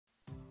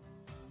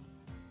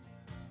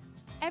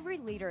Every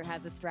leader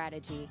has a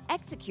strategy.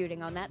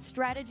 Executing on that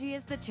strategy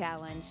is the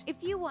challenge. If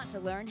you want to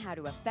learn how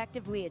to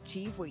effectively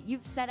achieve what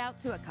you've set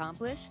out to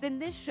accomplish, then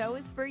this show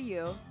is for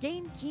you.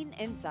 Gain keen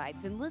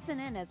insights and listen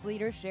in as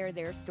leaders share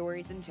their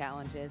stories and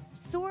challenges.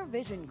 SOAR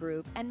Vision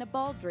Group and the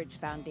Baldrige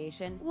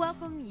Foundation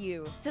welcome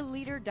you to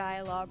Leader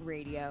Dialogue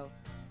Radio.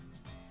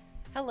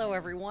 Hello,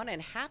 everyone,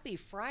 and happy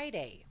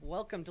Friday.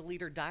 Welcome to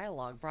Leader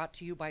Dialogue, brought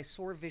to you by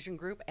SOAR Vision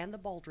Group and the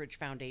Baldrige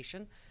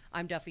Foundation.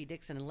 I'm Duffy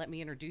Dixon, and let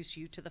me introduce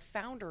you to the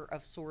founder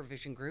of SOAR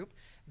Vision Group,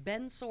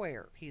 Ben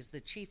Sawyer. He's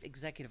the Chief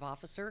Executive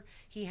Officer.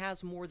 He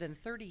has more than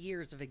 30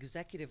 years of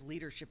executive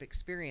leadership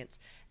experience.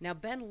 Now,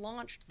 Ben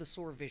launched the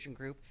SOAR Vision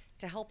Group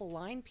to help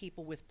align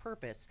people with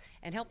purpose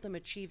and help them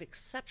achieve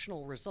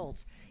exceptional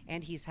results,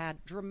 and he's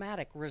had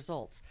dramatic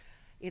results.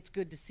 It's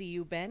good to see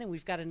you, Ben, and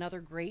we've got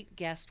another great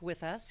guest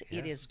with us. Yes,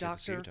 it is good Dr.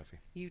 to see you, Duffy.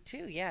 You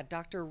too, yeah.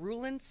 Dr.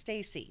 Rulon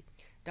Stacey.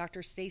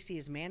 Dr. Stacey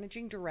is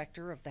Managing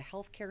Director of the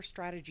Healthcare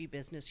Strategy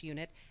Business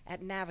Unit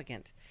at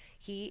Navigant.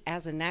 He,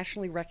 as a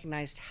nationally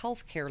recognized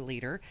healthcare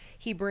leader,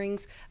 he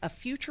brings a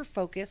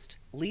future-focused,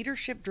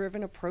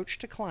 leadership-driven approach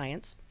to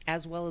clients,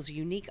 as well as a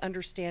unique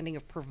understanding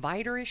of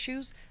provider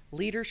issues,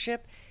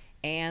 leadership,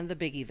 and the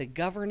biggie, the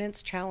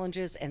governance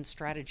challenges and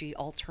strategy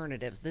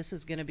alternatives. This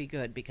is going to be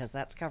good because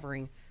that's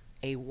covering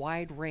a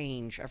wide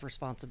range of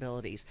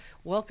responsibilities.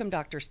 Welcome,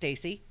 Dr.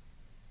 Stacey.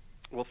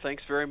 Well,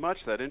 thanks very much.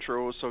 That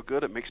intro was so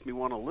good; it makes me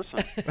want to listen.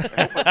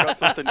 I hope I've got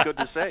something good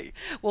to say.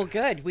 Well,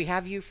 good. We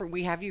have you for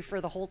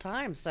the whole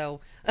time,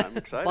 so I'm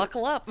excited.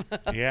 Buckle up.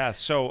 Yeah.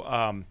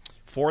 So,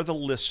 for the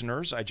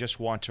listeners, I just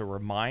want to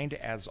remind,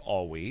 as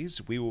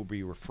always, we will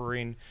be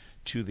referring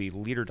to the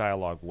Leader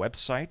Dialogue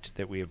website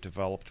that we have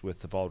developed with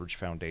the Baldrige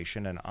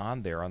Foundation, and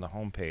on there, on the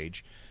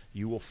homepage,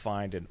 you will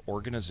find an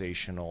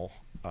organizational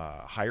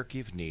hierarchy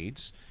of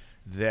needs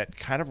that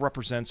kind of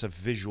represents a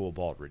visual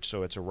Baldrige.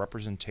 So it's a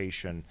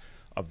representation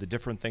of the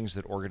different things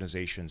that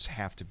organizations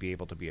have to be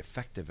able to be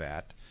effective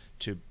at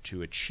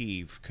to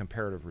achieve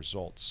comparative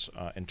results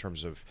in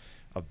terms of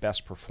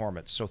best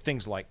performance. So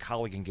things like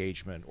colleague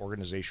engagement,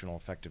 organizational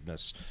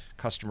effectiveness,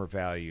 customer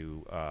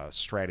value,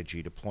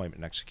 strategy, deployment,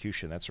 and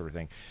execution, that sort of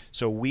thing.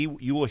 So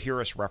you will hear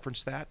us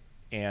reference that,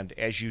 and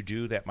as you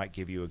do, that might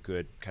give you a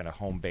good kind of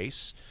home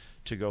base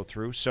to go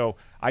through. So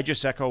I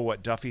just echo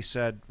what Duffy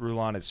said.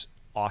 Rulon, it's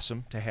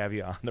awesome to have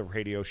you on the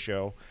radio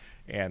show,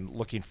 and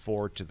looking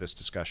forward to this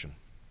discussion.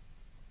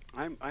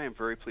 I am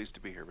very pleased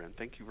to be here, Ben.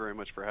 Thank you very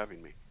much for having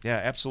me.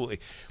 Yeah, absolutely.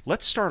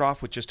 Let's start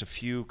off with just a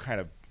few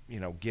kind of,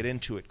 get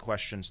into it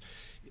questions.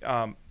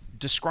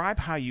 Describe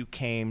how you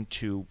came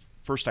to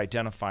first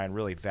identify and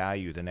really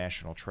value the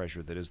national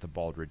treasure that is the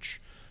Baldrige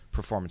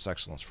Performance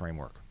Excellence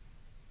Framework.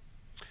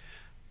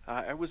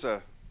 I was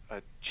a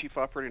chief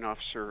operating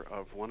officer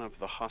of one of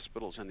the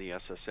hospitals in the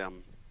SSM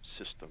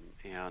system,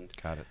 and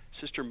Got it.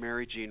 Sister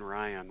Mary Jean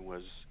Ryan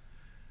was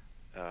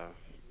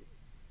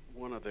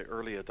one of the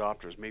early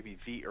adopters, maybe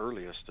the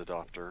earliest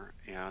adopter,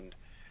 and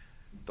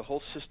the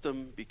whole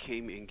system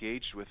became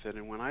engaged with it.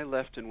 And when I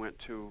left and went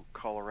to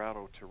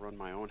Colorado to run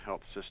my own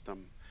health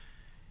system,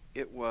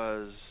 it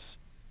was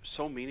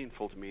so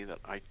meaningful to me that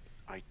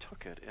I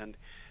took it. And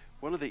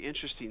one of the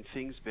interesting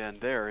things, Ben,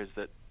 there is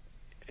that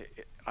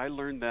I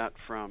learned that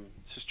from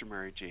Sister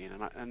Mary Jean,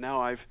 and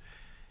now I've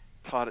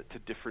taught it to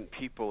different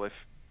people. If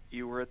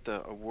you were at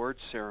the awards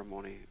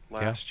ceremony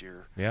last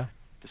year,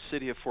 the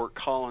city of Fort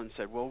Collins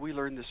said, well, we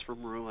learned this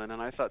from Rulon,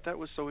 and I thought that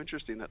was so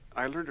interesting that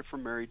I learned it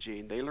from Mary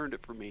Jean. They learned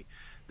it from me.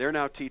 They're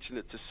now teaching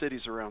it to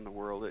cities around the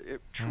world.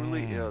 It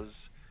truly is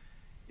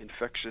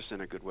infectious in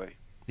a good way.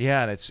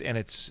 Yeah, and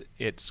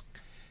it's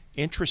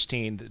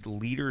interesting that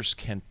leaders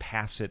can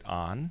pass it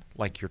on,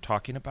 like you're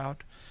talking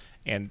about,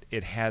 and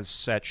it has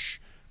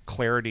such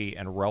clarity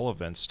and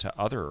relevance to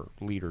other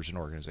leaders and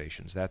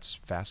organizations. That's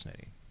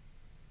fascinating.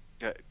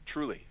 Yeah,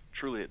 truly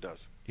it does.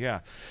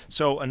 Yeah.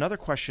 So another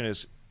question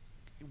is,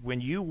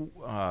 when you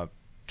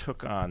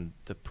took on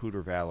the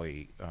Poudre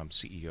Valley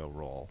CEO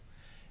role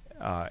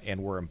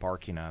and were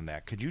embarking on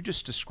that, could you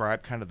just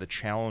describe kind of the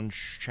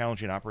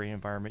challenging operating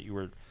environment you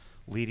were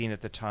leading at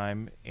the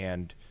time,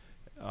 and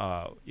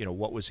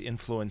what was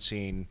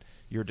influencing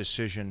your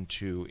decision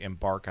to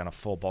embark on a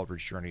full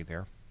Baldrige journey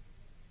there?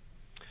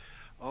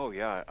 Oh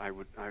yeah, I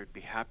would be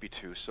happy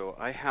to. So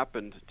I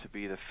happened to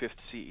be the 5th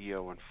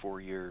CEO in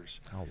 4 years.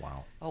 Oh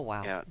wow.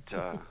 At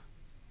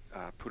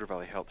Poudre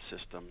Valley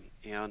Healthsystem,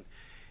 and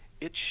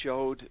it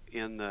showed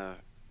in the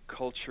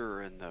culture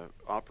and the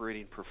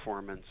operating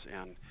performance,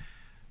 and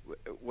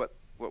what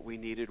we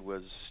needed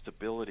was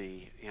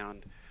stability.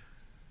 And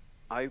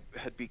I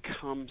had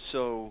become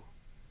so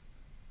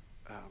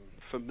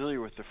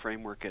familiar with the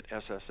framework at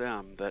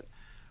SSM that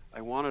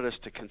I wanted us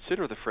to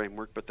consider the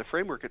framework, but the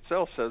framework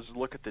itself says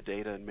look at the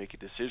data and make a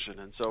decision.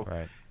 And so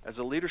as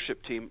a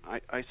leadership team,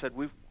 I said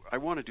I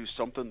want to do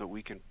something that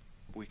we can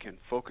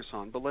focus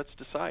on, but let's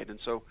decide. And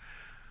so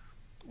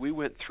we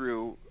went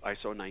through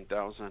ISO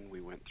 9000,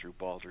 we went through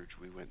Baldrige,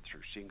 we went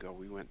through Shingo,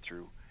 we went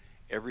through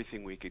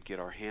everything we could get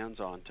our hands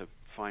on to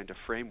find a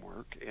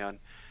framework. And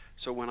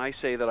so when I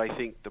say that I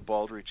think the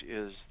Baldrige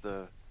is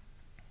the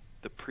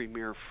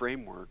premier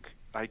framework,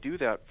 I do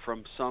that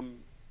from some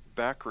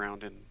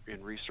background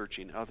in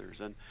researching others,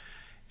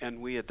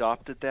 and we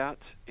adopted that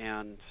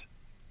and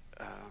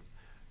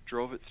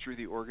drove it through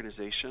the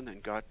organization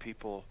and got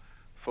people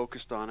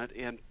focused on it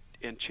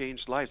and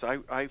changed lives.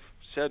 I've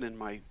said in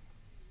my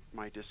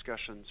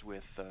discussions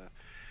with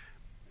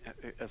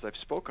as I've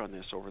spoke on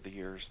this over the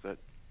years, that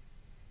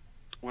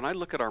when I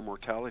look at our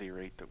mortality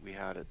rate that we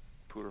had at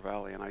Poudre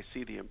Valley and I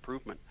see the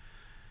improvement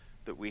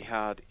that we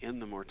had in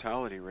the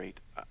mortality rate,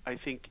 I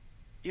think,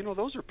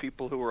 those are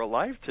people who are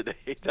alive today.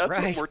 That's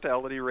right. what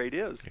mortality rate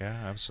is. Yeah,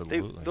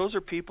 absolutely. Those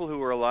are people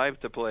who are alive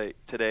to play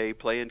today,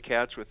 playing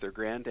catch with their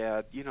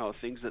granddad,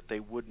 things that they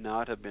would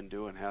not have been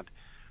doing had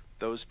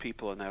those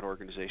people in that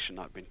organization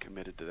not been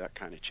committed to that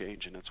kind of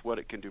change. And it's what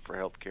it can do for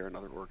healthcare and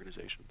other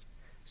organizations.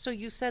 So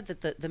you said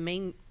that the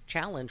main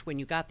challenge when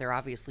you got there,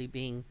 obviously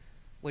being,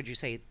 what'd you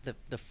say,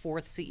 the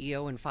fourth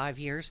CEO in 5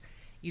 years?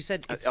 You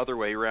said it's other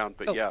way around,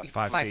 but yeah,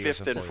 five CEOs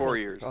fifth in 4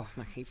 years. Oh,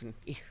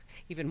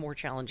 even more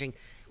challenging.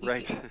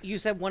 Right. You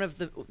said one of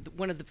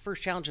the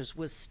first challenges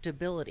was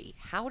stability.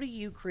 How do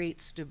you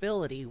create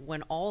stability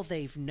when all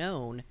they've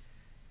known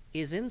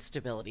is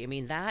instability? I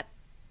mean,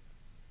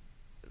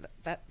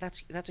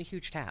 that's a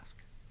huge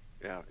task.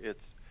 Yeah,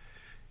 it's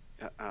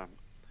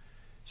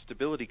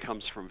stability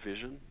comes from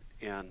vision,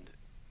 and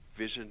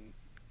vision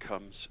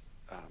comes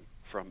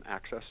from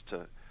access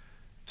to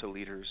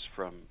leaders,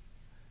 from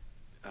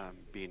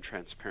being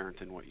transparent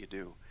in what you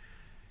do.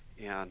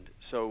 And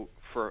so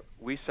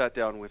we sat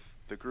down with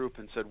the group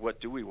and said,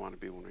 what do we want to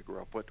be when we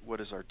grow up? What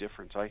is our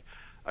difference?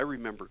 I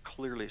remember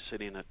clearly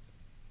sitting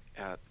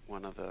at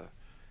one of the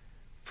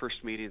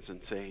first meetings and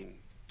saying,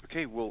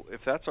 okay, well, if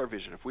that's our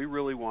vision, if we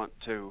really want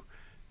to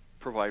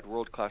provide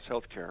world-class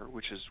health care,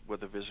 which is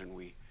what the vision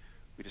we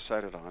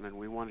decided on, and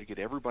we wanted to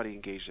get everybody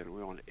engaged in it,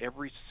 we wanted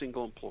every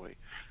single employee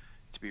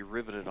to be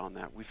riveted on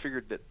that. We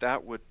figured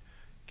that would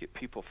get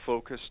people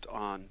focused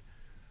on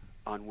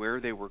where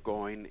they were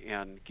going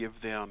and give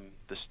them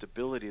the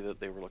stability that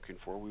they were looking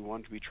for. We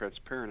wanted to be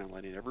transparent and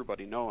letting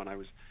everybody know. And I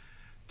was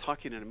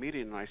talking in a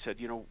meeting, and I said,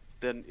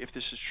 then if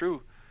this is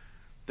true,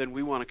 then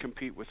we want to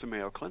compete with the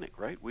Mayo Clinic,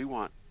 right?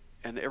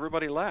 And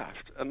everybody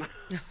laughed. And I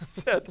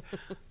said,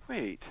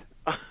 wait,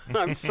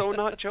 I'm so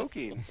not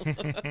joking.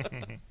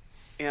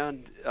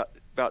 And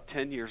about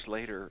 10 years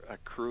later, a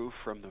crew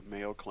from the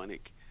Mayo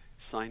Clinic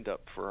signed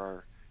up for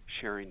our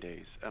sharing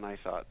days, and I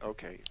thought,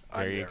 okay,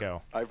 there you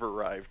go. I've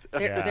arrived.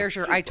 There's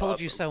your "I told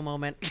you so"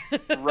 moment.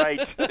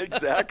 Right,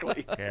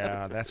 exactly.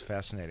 Yeah, that's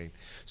fascinating.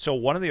 So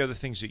one of the other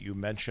things that you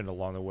mentioned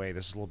along the way,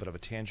 this is a little bit of a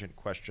tangent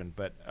question,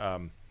 but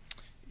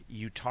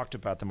you talked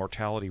about the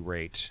mortality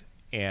rate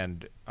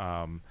and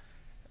how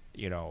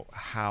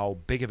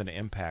big of an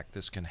impact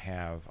this can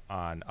have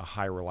on a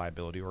high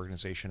reliability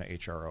organization, a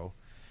HRO.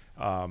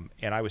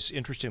 And I was,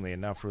 interestingly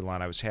enough,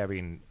 Rulon, I was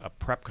having a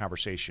prep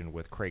conversation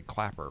with Craig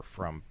Clapper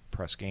from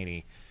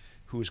Prescaney,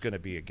 who's going to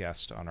be a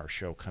guest on our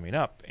show coming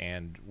up,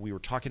 and we were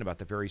talking about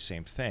the very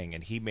same thing,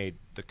 and he made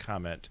the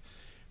comment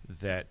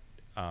that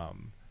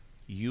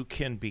you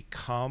can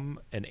become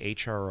an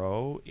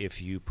HRO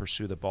if you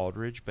pursue the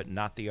Baldrige, but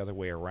not the other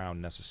way around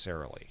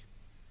necessarily,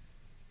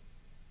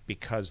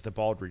 because the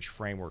Baldrige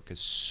framework is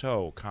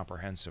so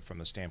comprehensive from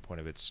the standpoint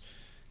of its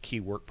key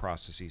work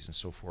processes and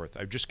so forth.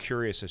 I'm just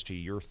curious as to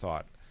your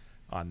thought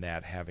on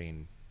that,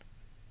 having,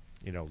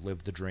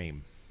 lived the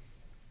dream.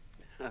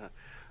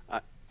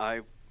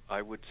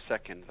 I would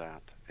second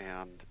that,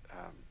 and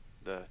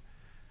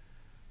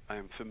I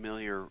am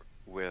familiar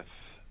with,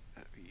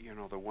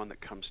 the one that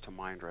comes to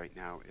mind right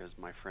now is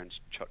my friend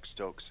Chuck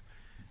Stokes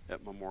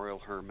at Memorial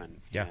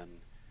Hermann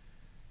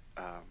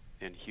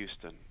in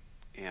Houston,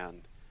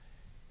 and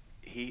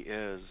he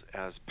is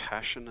as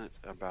passionate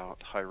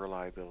about high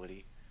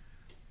reliability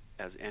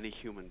as any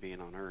human being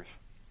on earth,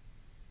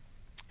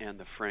 and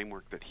the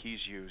framework that he's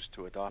used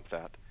to adopt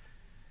that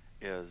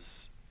is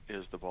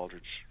the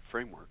Baldrige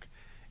Framework,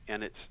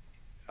 and it's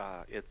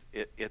a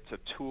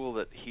tool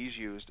that he's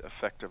used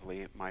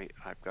effectively.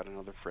 I've got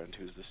another friend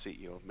who's the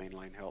CEO of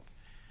Mainline Health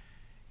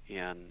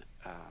in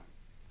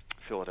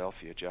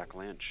Philadelphia, Jack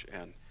Lynch,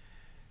 and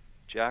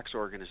Jack's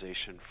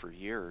organization for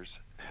years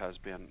has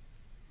been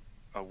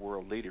a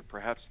world leader,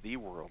 perhaps the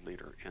world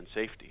leader in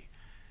safety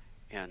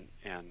and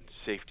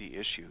safety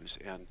issues,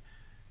 and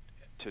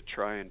to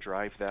try and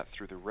drive that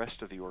through the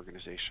rest of the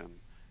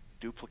organization,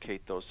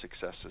 duplicate those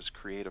successes,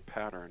 create a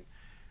pattern.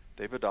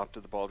 They've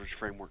adopted the Baldrige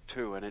Framework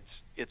too, and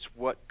it's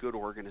what good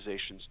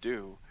organizations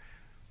do.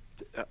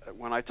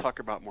 When I talk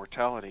about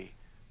mortality,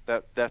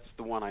 that's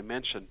the one I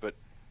mentioned, but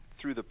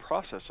through the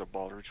process of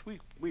Baldrige,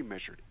 we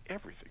measured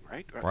everything,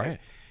 right? Right.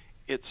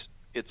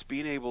 It's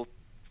being able.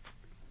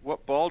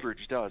 What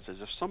Baldrige does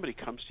is if somebody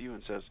comes to you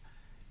and says,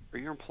 "Are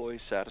your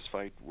employees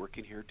satisfied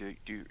working here? Do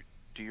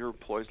your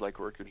employees like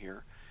working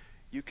here?"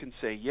 You can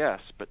say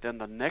yes, but then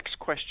the next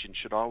question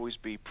should always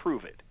be,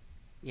 prove it.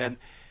 Yeah.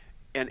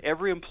 And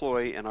every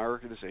employee in our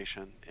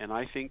organization, and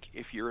I think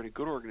if you're in a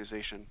good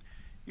organization,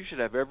 you should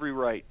have every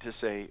right to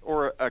say,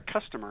 or a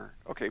customer,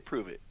 okay,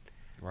 prove it.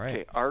 Right.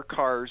 Okay, our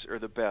cars are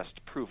the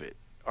best, prove it.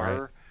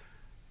 Right.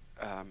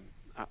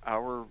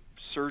 Our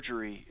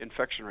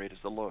infection rate is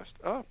the lowest.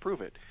 Oh,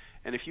 prove it.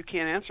 And if you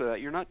can't answer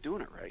that, you're not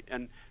doing it right.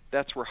 And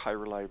that's where high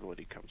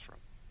reliability comes from.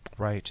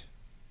 Right.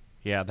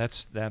 Yeah,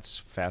 that's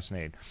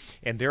fascinating.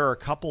 And there are a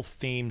couple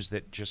themes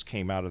that just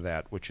came out of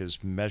that, which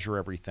is measure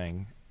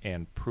everything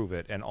and prove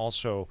it. And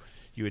also,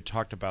 you had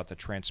talked about the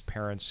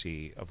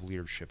transparency of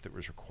leadership that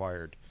was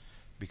required,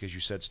 because you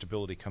said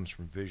stability comes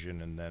from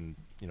vision, and then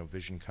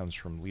vision comes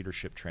from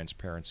leadership,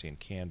 transparency, and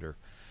candor.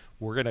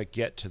 We're going to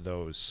get to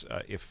those.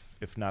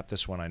 If not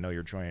this one, I know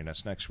you're joining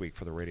us next week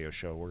for the radio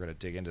show. We're going to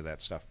dig into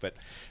that stuff. But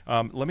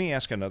let me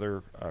ask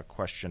another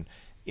question.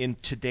 In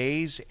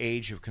today's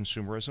age of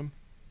consumerism,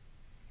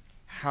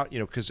 how,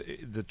 because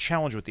the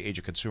challenge with the age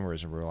of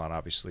consumerism, Rulon,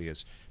 obviously,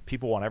 is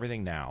people want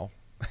everything now.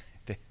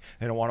 They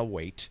don't want to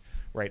wait,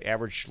 right?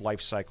 Average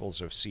life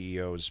cycles of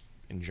CEOs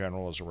in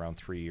general is around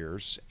 3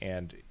 years,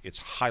 and it's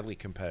highly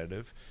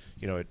competitive.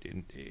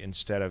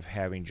 Instead of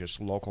having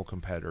just local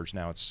competitors,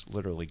 now it's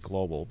literally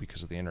global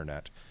because of the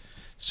internet.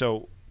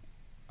 So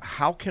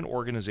how can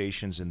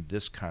organizations in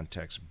this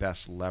context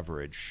best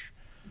leverage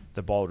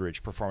the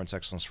Baldrige Performance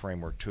Excellence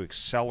Framework to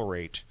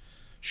accelerate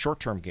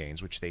short-term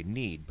gains, which they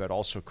need, but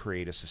also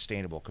create a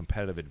sustainable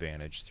competitive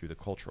advantage through the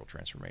cultural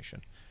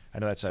transformation? I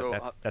know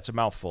that's a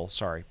mouthful.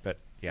 Sorry, but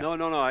yeah.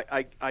 No.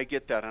 I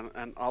get that,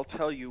 and I'll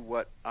tell you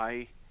what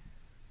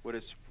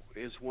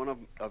is one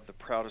of the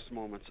proudest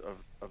moments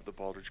of the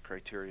Baldrige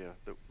criteria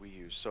that we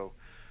use. So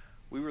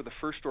we were the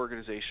first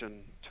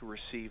organization to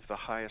receive the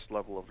highest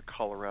level of the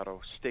Colorado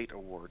State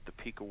Award, the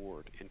Peak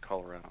Award in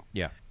Colorado.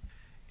 Yeah.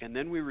 And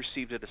then we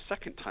received it a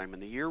second time,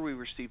 and the year we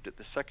received it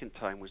the second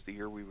time was the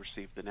year we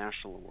received the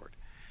National Award.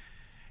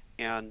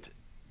 And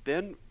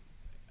then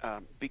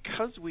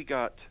because we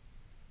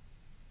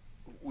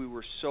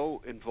were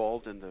so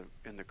involved in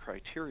the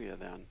criteria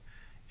then,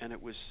 and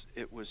it was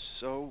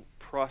so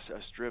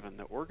process driven,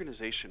 the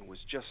organization was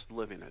just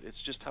living it.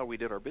 It's just how we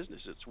did our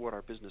business. It's what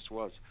our business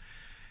was.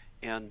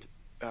 And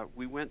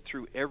we went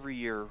through every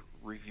year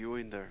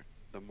reviewing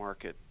the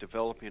market,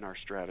 developing our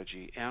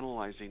strategy,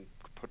 analyzing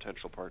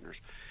potential partners.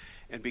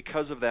 And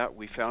because of that,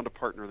 we found a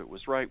partner that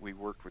was right. We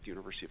worked with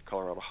University of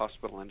Colorado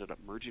Hospital, ended up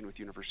merging with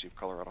University of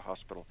Colorado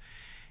Hospital,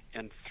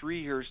 and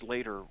 3 years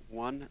later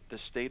won the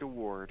state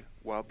award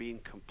while being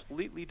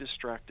completely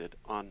distracted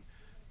on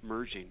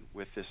merging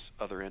with this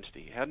other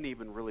entity. He hadn't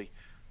even really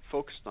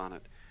focused on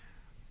it.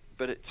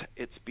 But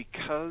it's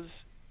because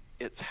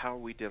it's how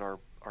we did our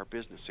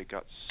business. It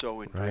got so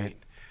ingrained. Right.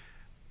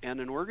 And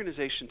an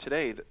organization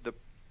today,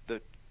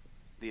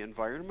 the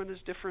environment is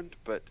different,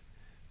 but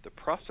the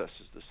process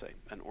is the same.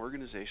 An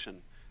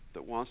organization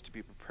that wants to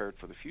be prepared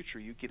for the future,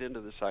 you get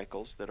into the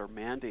cycles that are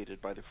mandated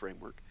by the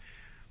framework.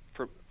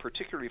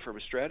 Particularly from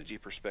a strategy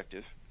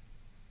perspective,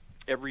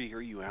 every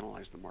year you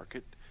analyze the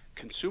market.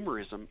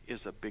 Consumerism is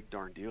a big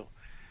darn deal.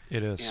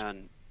 It is.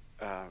 And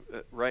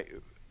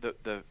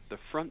the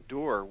front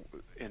door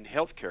in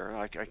healthcare,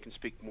 I can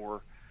speak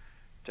more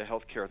to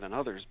healthcare than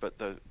others, but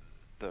the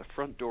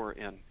front door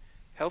in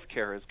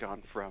healthcare has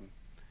gone from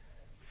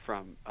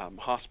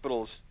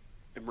hospitals,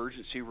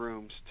 emergency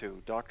rooms,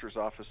 to doctors'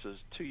 offices,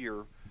 to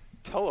your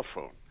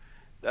telephone.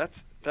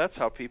 That's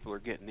how people are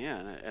getting in,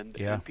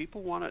 and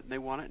people want it, and they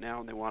want it now,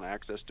 and they want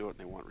access to it, and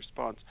they want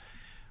response.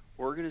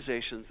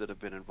 Organizations that have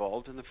been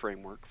involved in the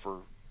framework for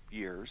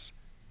years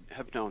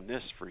have known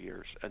this for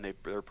years, and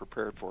they're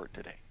prepared for it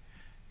today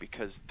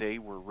because they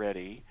were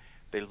ready.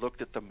 They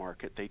looked at the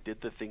market. They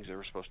did the things they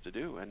were supposed to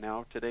do, and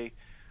now today,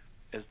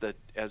 as the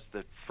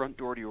front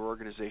door to your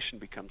organization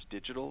becomes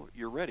digital,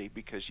 you're ready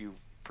because you've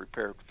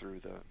prepared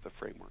through the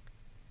framework.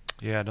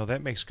 Yeah, no,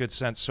 that makes good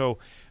sense. So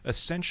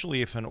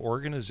essentially, if an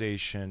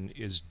organization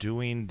is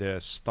doing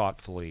this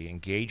thoughtfully,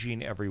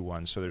 engaging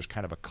everyone, so there's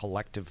kind of a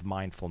collective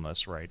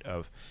mindfulness, right,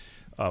 of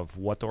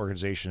what the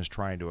organization is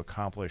trying to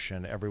accomplish,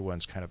 and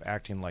everyone's kind of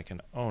acting like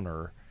an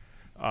owner,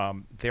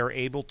 they're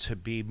able to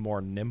be more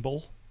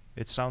nimble,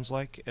 it sounds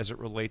like, as it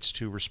relates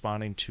to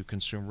responding to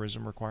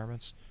consumerism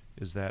requirements.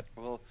 Is that?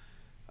 Well,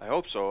 I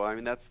hope so. I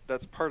mean,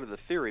 that's part of the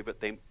theory,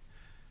 but the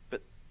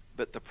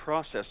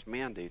process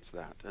mandates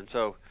that. And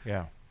so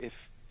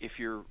if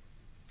you're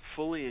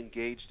fully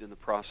engaged in the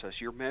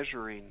process, you're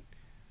measuring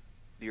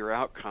your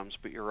outcomes,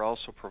 but you're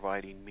also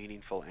providing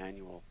meaningful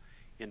annual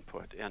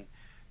input. And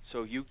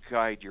so you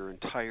guide your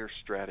entire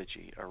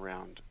strategy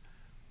around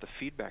the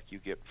feedback you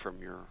get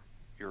from your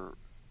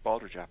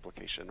Baldrige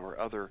application or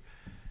other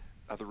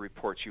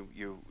reports.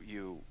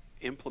 You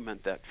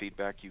implement that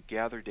feedback. You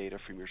gather data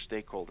from your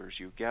stakeholders.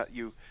 You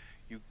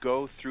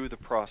go through the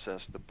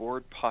process. The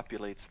board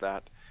populates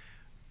that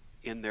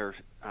in their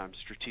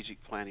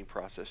strategic planning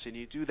process, and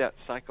you do that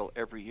cycle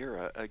every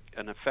year.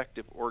 An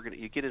effective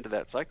you get into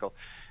that cycle.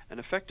 An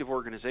effective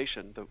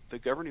organization, the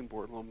governing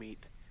board will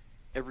meet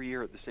every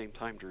year at the same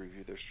time to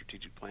review their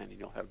strategic planning.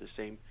 You'll have the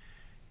same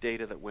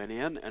data that went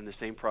in and the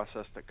same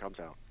process that comes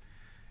out.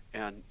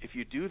 And if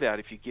you do that,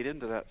 if you get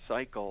into that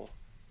cycle,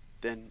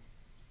 then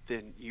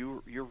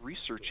you're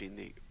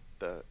researching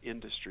the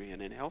industry.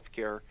 And in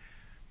healthcare,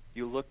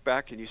 you look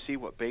back and you see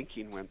what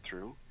banking went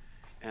through,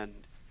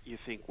 and you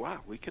think,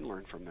 wow, we can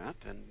learn from that,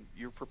 and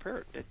you're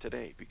prepared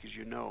today because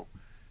you know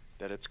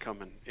that it's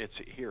coming. It's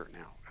here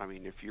now. I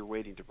mean, if you're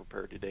waiting to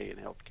prepare today in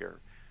healthcare,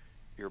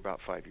 you're about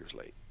 5 years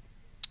late.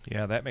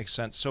 Yeah, that makes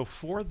sense. So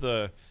for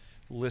the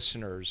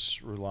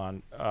listeners,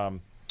 Rulon,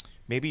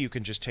 maybe you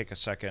can just take a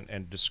second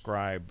and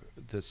describe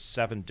the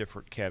 7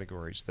 different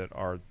categories that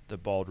are the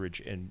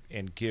Baldrige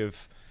and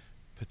give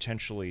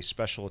potentially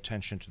special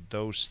attention to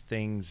those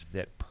things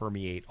that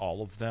permeate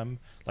all of them.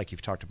 Like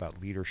you've talked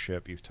about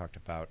leadership, you've talked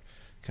about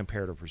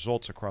comparative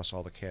results across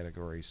all the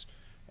categories.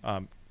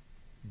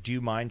 Do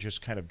you mind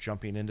just kind of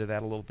jumping into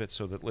that a little bit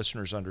so that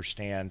listeners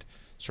understand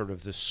sort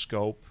of the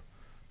scope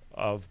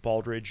of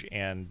Baldrige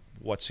and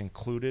what's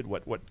included,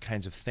 what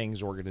kinds of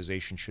things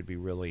organizations should be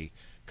really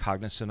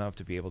cognizant of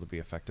to be able to be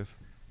effective?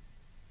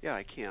 Yeah,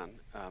 I can.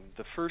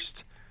 The first,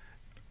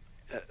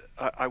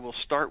 I will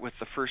start with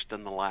the first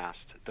and the last.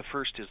 The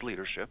first is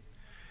leadership,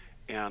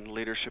 and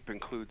leadership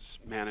includes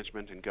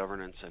management and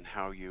governance and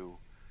how you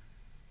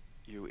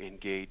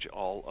engage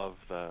all of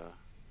the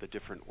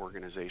different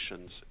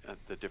organizations,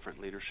 the different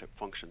leadership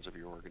functions of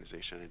your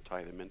organization, and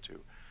tie them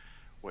into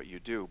what you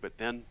do. But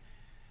then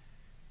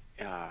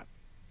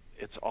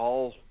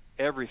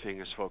everything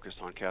is focused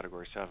on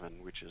category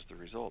 7, which is the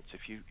results.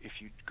 If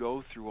you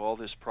go through all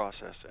this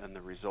process and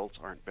the results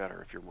aren't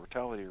better, if your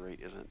mortality rate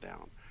isn't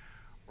down,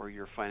 or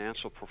your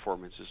financial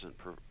performance isn't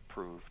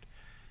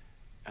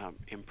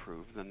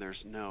improved, then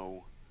there's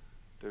no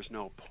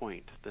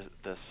point.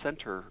 The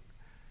center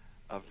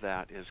of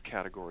that is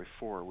category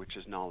 4, which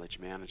is knowledge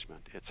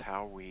management. It's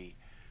how we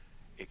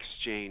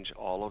exchange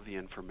all of the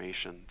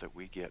information that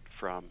we get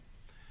from,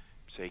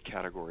 say,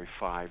 category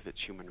 5,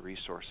 that's human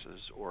resources,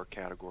 or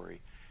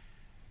category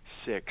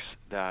 6,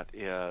 that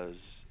is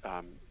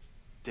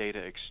data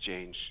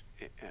exchange,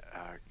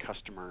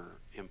 customer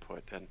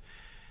input. And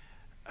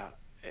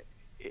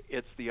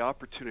it's the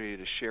opportunity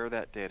to share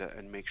that data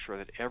and make sure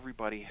that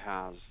everybody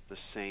has the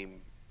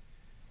same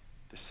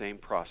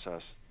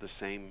process, the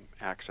same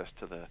access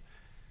to the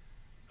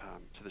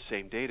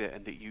same data,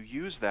 and that you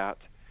use that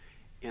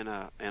in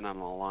an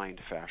aligned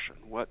fashion.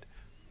 What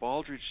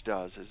Baldrige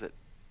does is it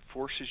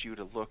forces you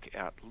to look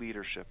at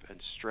leadership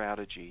and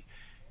strategy,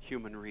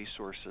 human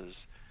resources,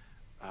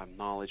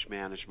 knowledge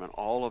management,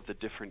 all of the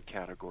different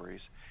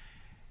categories,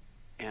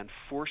 and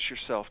force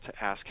yourself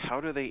to ask, how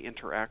do they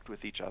interact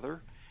with each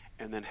other,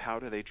 and then how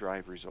do they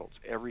drive results?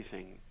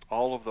 Everything,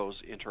 all of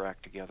those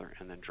interact together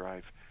and then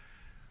drive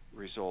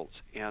results.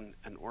 And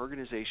an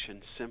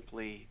organization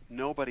simply,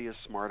 nobody is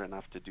smart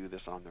enough to do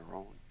this on their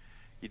own.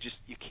 You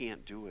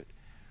can't do it.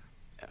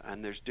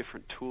 And there's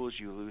different tools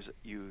you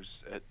use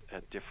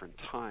at different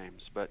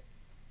times, but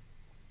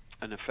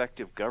an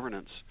effective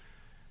governance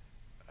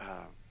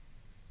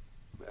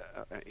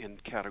in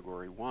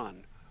category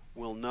 1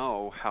 will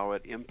know how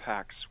it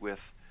impacts with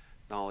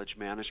knowledge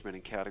management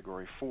in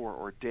category 4,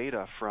 or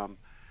data from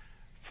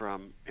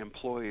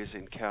employees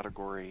in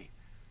category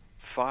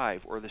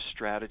 5, or the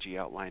strategy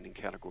outlined in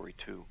category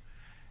 2,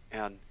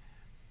 and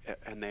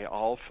they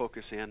all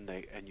focus in.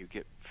 And you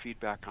get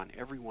feedback on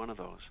every one of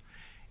those.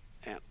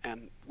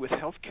 And with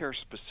healthcare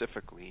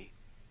specifically,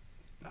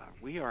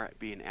 we are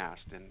being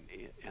asked,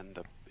 and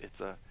it's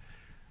a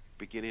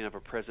beginning of a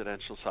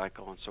presidential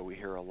cycle, and so we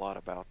hear a lot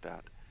about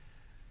that.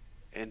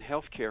 In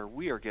healthcare,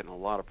 we are getting a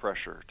lot of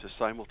pressure to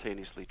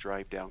simultaneously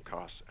drive down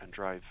costs and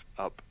drive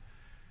up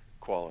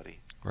quality.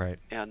 Right.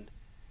 And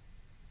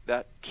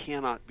that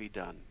cannot be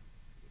done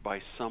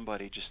by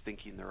somebody just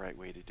thinking the right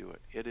way to do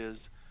it. It is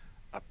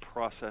a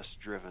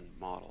process-driven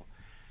model.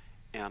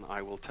 And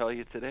I will tell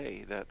you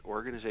today that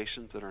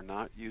organizations that are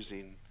not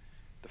using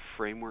the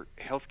framework,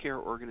 healthcare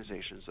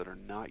organizations that are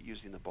not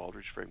using the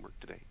Baldrige Framework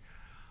today,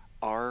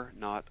 are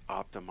not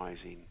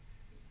optimizing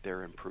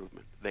their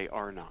improvement. They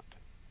are not,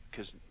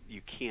 because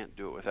you can't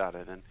do it without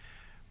it. And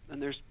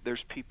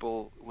there's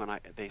people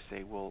they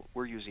say, well,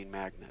 we're using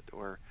Magnet,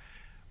 or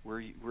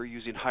we're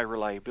using high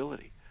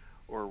reliability,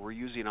 or we're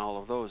using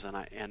all of those,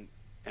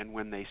 and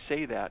when they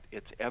say that,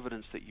 it's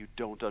evidence that you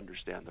don't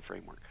understand the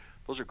framework.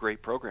 Those are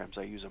great programs.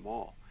 I use them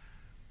all.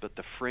 But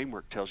the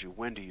framework tells you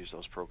when to use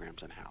those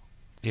programs and how.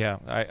 Yeah,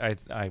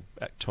 I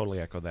totally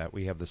echo that.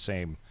 We have the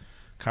same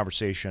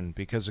conversation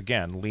because,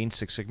 again, Lean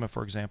Six Sigma,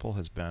 for example,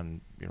 has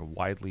been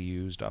widely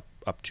used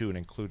up to and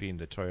including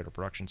the Toyota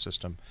production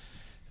system.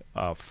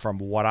 From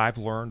what I've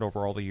learned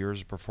over all the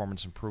years of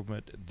performance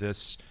improvement, the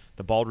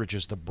Baldrige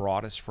is the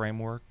broadest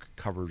framework,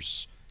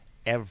 covers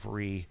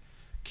every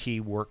key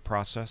work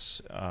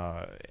process,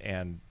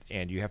 and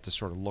you have to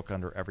sort of look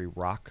under every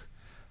rock.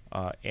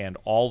 And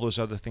all those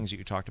other things that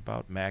you talked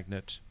about,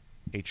 Magnet,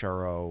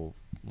 HRO,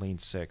 Lean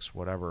Six,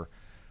 whatever,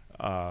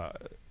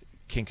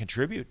 can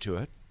contribute to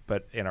it,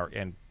 but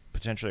and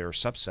potentially are a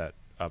subset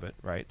of it,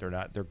 right?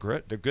 They're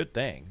good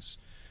things,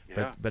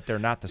 yeah. but they're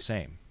not the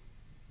same.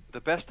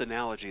 The best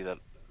analogy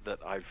that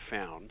I've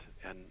found,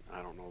 and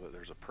I don't know that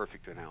there's a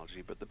perfect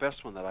analogy, but the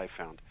best one that I've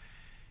found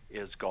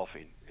is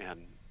golfing,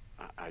 and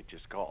I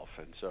just golf,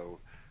 and so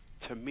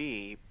to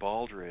me,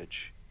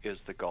 Baldrige is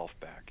the golf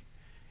bag.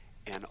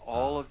 And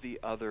all of the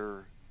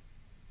other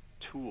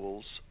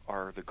tools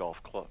are the golf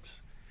clubs,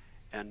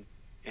 and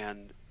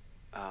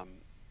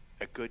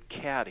a good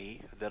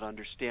caddy that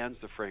understands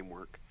the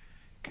framework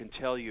can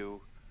tell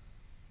you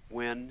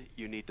when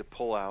you need to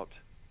pull out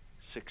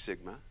Six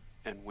Sigma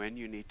and when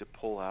you need to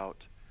pull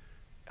out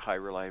high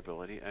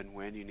reliability and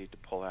when you need to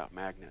pull out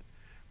magnet.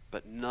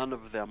 But none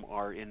of them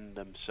are in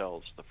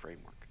themselves the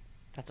framework.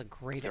 That's a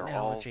great They're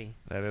analogy.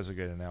 That is a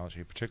good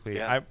analogy, particularly.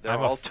 Yeah, they're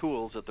I'm all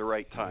tools at the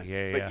right time.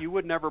 Yeah, but you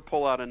would never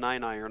pull out a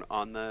 9-iron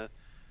on the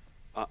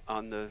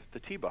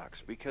tee box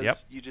because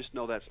you just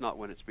know that's not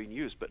when it's being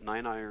used. But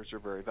 9-irons are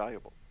very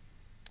valuable.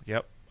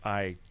 Yep,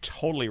 I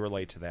totally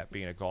relate to that,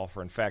 being a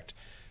golfer. In fact,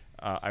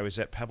 I was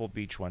at Pebble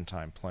Beach one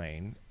time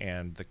playing,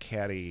 and the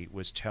caddy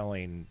was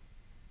telling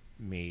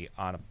me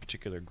on a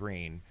particular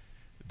green,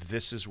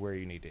 this is where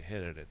you need to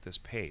hit it at this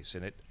pace.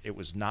 And it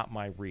was not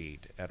my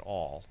read at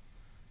all.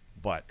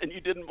 And you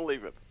didn't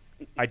believe it.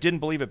 I didn't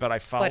believe it, but I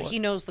followed. But he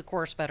knows the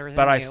course better than you.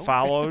 But I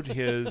followed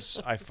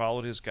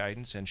his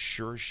guidance, and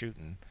sure as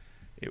shooting,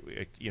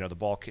 the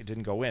ball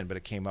didn't go in, but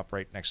it came up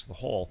right next to the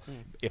hole.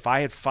 If I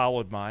had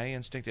followed my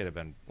instinct, it'd have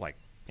been like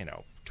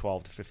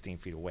 12 to 15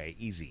 feet away,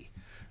 easy.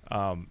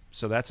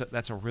 So that's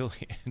a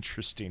really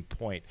interesting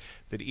point,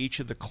 that each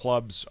of the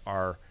clubs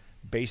are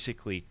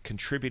basically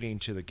contributing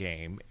to the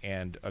game,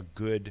 and a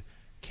good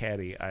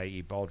caddy,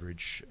 i.e.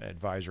 Baldrige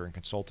advisor and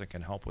consultant,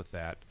 can help with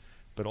that.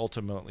 But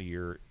ultimately,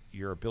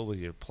 your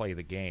ability to play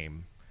the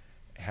game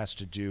has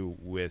to do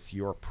with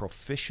your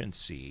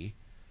proficiency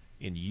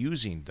in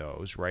using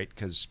those, right?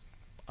 Because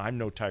I'm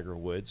no Tiger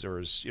Woods, or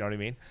you know what I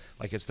mean?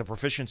 Like, it's the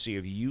proficiency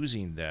of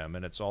using them,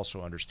 and it's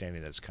also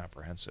understanding that it's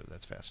comprehensive.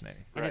 That's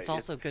fascinating. And it's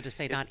also good to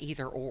say not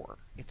either or.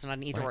 It's not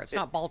an either or. It's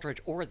not Baldrige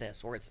or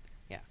this, or it's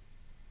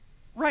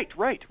Right.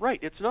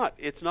 It's not.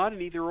 It's not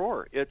an either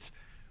or. It's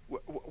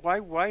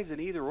why is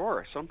it either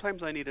or?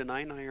 Sometimes I need a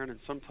 9-iron, and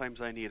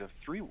sometimes I need a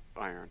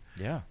 3-iron.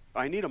 Yeah.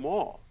 I need them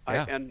all.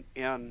 Yeah.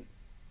 And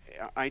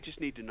I just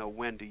need to know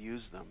when to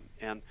use them.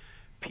 And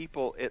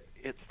people,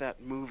 it's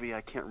that movie,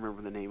 I can't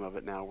remember the name of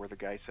it now, where the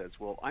guy says,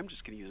 well, I'm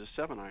just going to use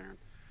a 7-iron.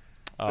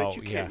 But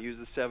you can't use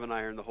a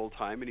 7-iron the whole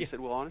time. And he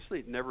said, well, honestly,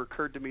 it never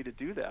occurred to me to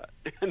do that.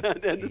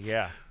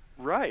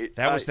 Right.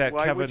 That was that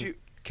Kevin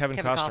Kevin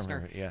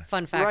Costner. Yeah.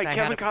 Fun fact, right,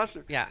 Kevin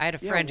Costner. Yeah, I had a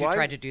friend who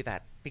tried to do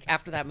that.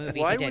 After that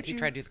movie, he did. He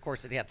tried to do the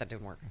course. That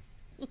didn't work.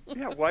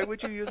 Yeah, why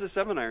would you use a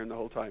 7-iron the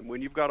whole time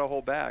when you've got a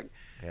whole bag?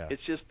 Yeah.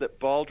 It's just that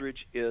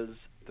Baldrige is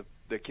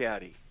the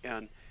caddy,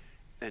 and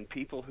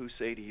people who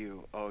say to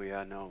you, "Oh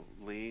yeah, no,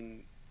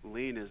 lean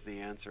is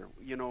the answer."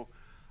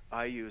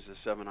 I use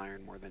a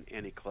 7-iron more than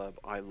any club.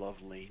 I love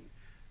lean.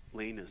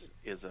 Lean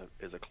is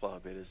a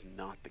club. It is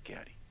not the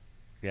caddy.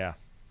 Yeah.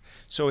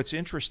 So it's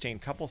interesting. A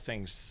couple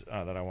things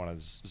that I want to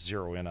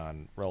zero in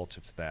on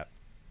relative to that.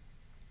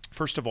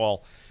 First of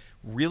all,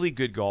 really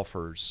good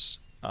golfers,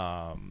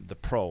 the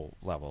pro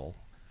level,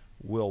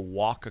 will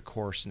walk a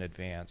course in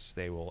advance.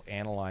 They will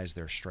analyze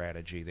their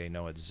strategy. They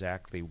know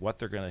exactly what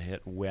they're going to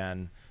hit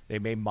when. They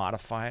may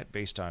modify it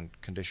based on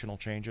conditional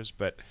changes,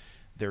 but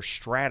their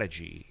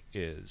strategy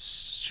is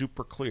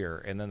super clear,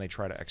 and then they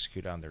try to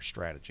execute on their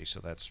strategy. So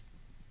that's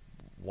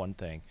one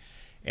thing.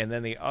 And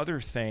then the other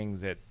thing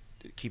that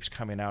keeps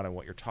coming out in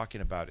what you're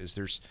talking about is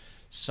there's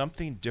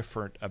something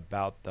different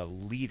about the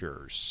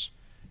leaders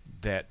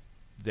that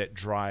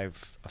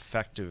drive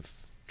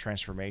effective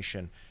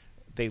transformation.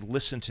 They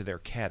listen to their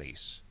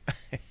caddies.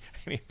 I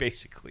mean,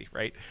 basically,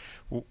 right?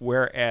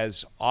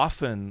 Whereas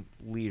often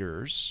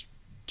leaders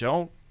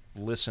don't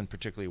listen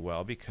particularly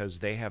well because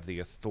they have the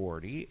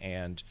authority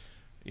and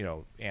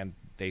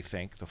they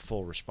think the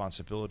full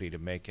responsibility to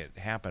make it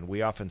happen.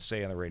 We often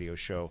say on the radio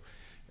show,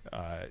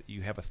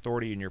 you have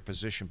authority in your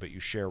position, but you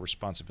share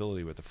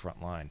responsibility with the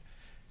front line.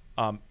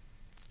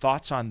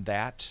 Thoughts on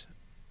that,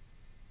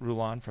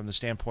 Rulon, from the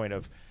standpoint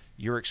of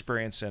your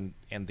experience and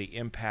the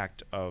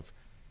impact of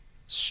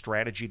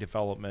strategy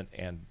development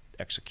and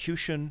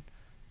execution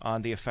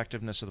on the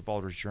effectiveness of the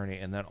Baldrige journey,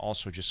 and then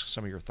also just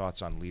some of your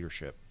thoughts on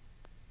leadership?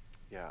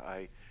 Yeah,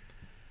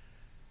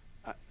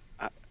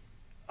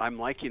 I'm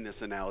liking this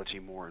analogy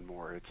more and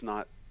more. It's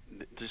not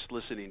just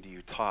listening to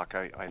you talk.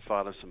 I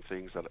thought of some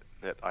things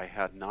that I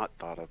had not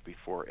thought of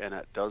before, and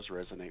it does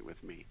resonate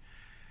with me.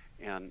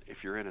 And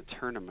if you're in a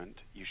tournament,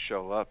 you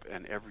show up,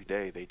 and every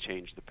day they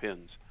change the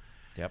pins.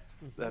 Yep.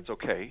 That's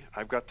okay.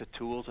 I've got the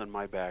tools in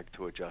my bag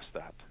to adjust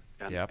that,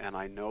 and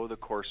I know the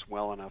course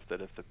well enough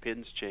that if the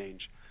pins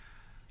change,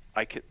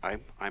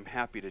 I'm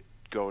happy to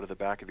go to the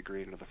back of the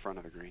green or the front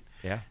of the green.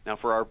 Yeah. Now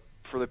for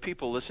the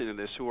people listening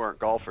to this who aren't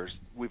golfers,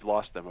 we've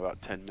lost them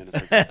about 10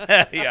 minutes ago.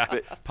 Yeah.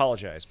 But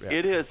apologize. Yeah.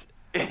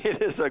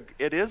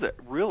 It is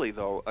really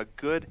though a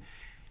good.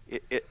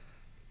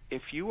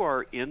 If you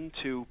are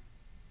into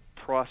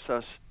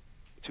process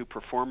to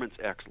performance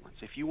excellence,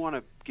 if you want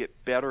to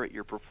get better at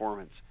your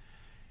performance,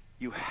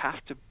 you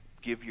have to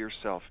give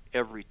yourself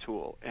every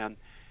tool. And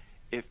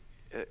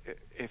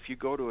if you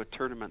go to a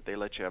tournament, they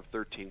let you have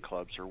 13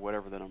 clubs or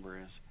whatever the number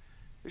is.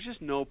 There's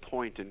just no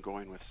point in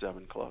going with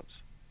 7 clubs.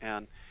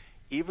 And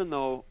even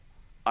though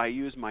I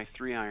use my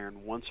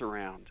 3-iron once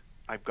around,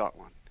 I've got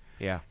one.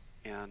 Yeah.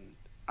 And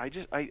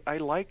I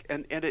like,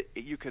 and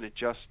you can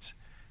adjust.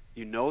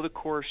 You know the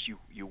course,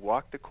 you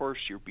walk the course,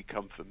 you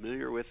become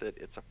familiar with it.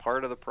 It's a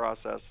part of the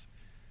process.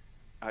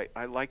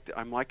 I'm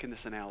liking this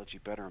analogy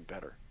better and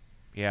better.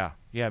 Yeah,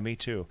 me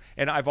too.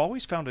 And I've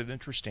always found it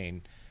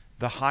interesting.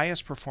 The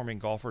highest performing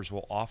golfers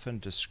will often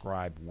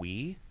describe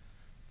we,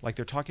 like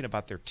they're talking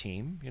about their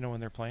team, when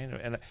they're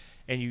playing.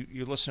 And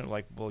you listen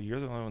like, well, you're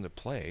the only one that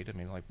played. I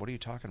mean, like, what are you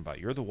talking about?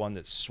 You're the one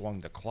that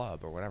swung the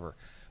club or whatever.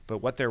 But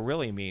what they're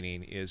really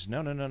meaning is,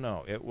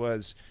 no. It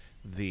was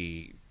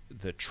the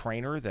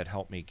trainer that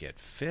helped me get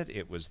fit.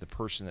 It was the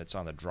person that's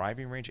on the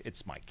driving range.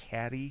 It's my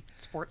caddy.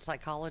 Sports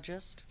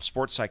psychologist,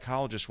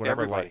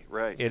 whatever. Everybody,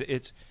 right.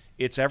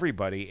 It's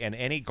everybody, and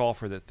any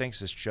golfer that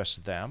thinks it's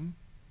just them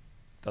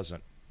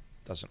doesn't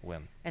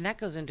win. And that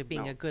goes into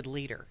being a good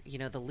leader.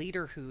 The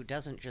leader who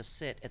doesn't just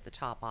sit at the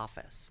top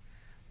office,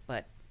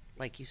 but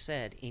like you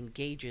said,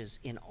 engages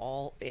in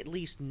all, at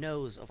least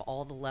knows of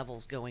all the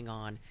levels going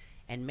on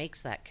and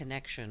makes that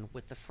connection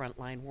with the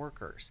frontline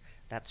workers.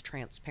 That's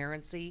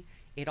transparency.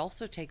 It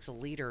also takes a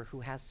leader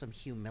who has some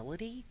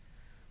humility,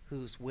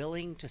 who's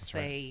willing to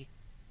say,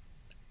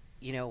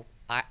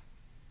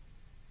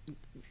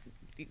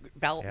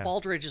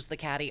 Baldrige is the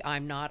caddy,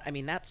 I'm not. I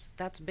mean, that's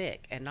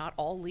big, and not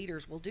all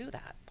leaders will do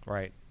that.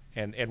 Right.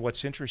 And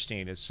what's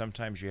interesting is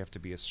sometimes you have to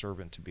be a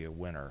servant to be a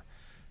winner.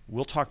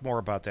 We'll talk more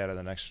about that in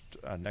the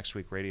next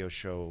week radio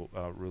show,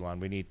 Rulon.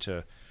 We need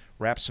to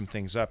wrap some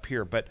things up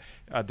here, but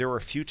there are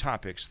a few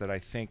topics that I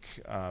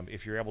think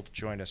if you're able to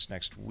join us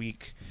next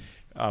week,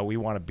 we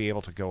want to be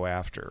able to go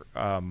after.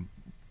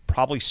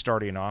 Probably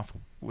starting off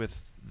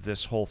with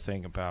this whole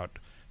thing about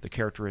the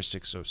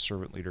characteristics of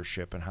servant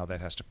leadership and how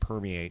that has to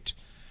permeate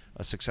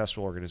a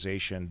successful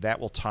organization. That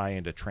will tie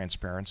into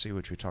transparency,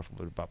 which we talked a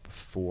little bit about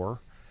before.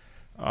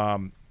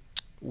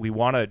 We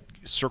want to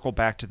circle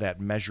back to that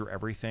measure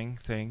everything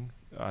thing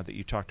that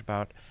you talked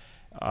about.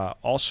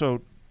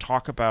 Also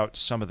talk about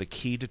some of the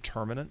key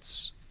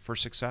determinants for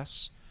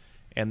success.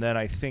 And then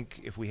I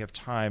think if we have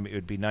time, it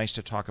would be nice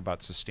to talk about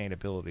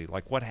sustainability,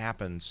 like what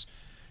happens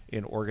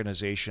in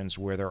organizations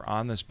where they're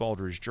on this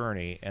Baldrige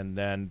journey and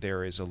then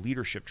there is a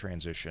leadership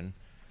transition.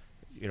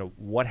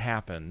 What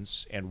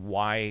happens and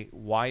why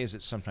is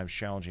it sometimes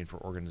challenging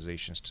for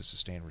organizations to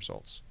sustain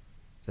results?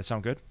 Does that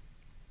sound good?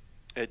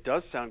 It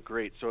does sound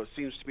great. So it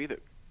seems to me that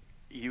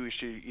you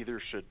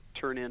should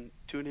tune in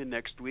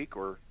next week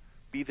or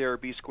be there or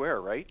be square,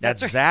 right?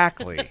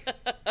 Exactly.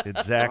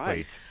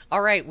 Right.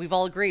 All right, we've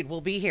all agreed. We'll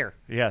be here.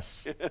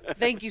 Yes.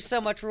 Thank you so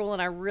much, Rulon.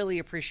 I really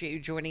appreciate you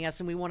joining us,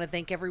 and we want to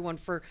thank everyone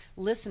for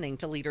listening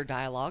to Leader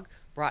Dialogue,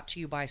 brought to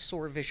you by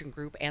SOAR Vision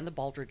Group and the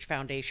Baldrige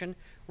Foundation.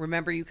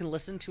 Remember, you can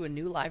listen to a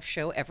new live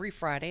show every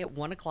Friday at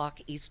 1 o'clock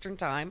Eastern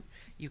Time.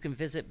 You can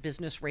visit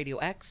Business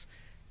RadioX,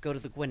 go to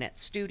the Gwinnett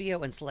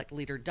studio and select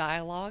Leader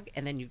Dialogue,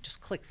 and then you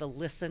just click the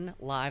Listen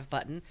Live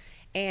button.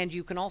 And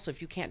you can also,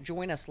 if you can't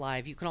join us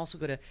live, you can also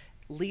go to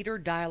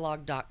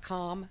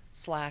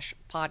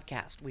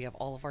leaderdialogue.com/podcast. We have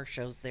all of our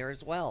shows there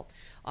as well.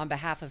 On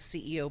behalf of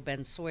CEO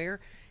Ben Sawyer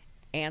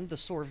and the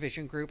SOAR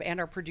Vision Group and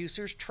our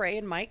producers, Trey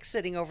and Mike,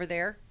 sitting over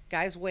there.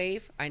 Guys,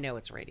 wave. I know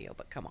it's radio,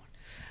 but come on.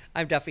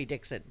 I'm Duffy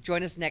Dixon.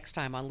 Join us next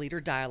time on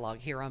Leader Dialogue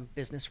here on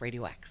Business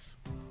Radio X.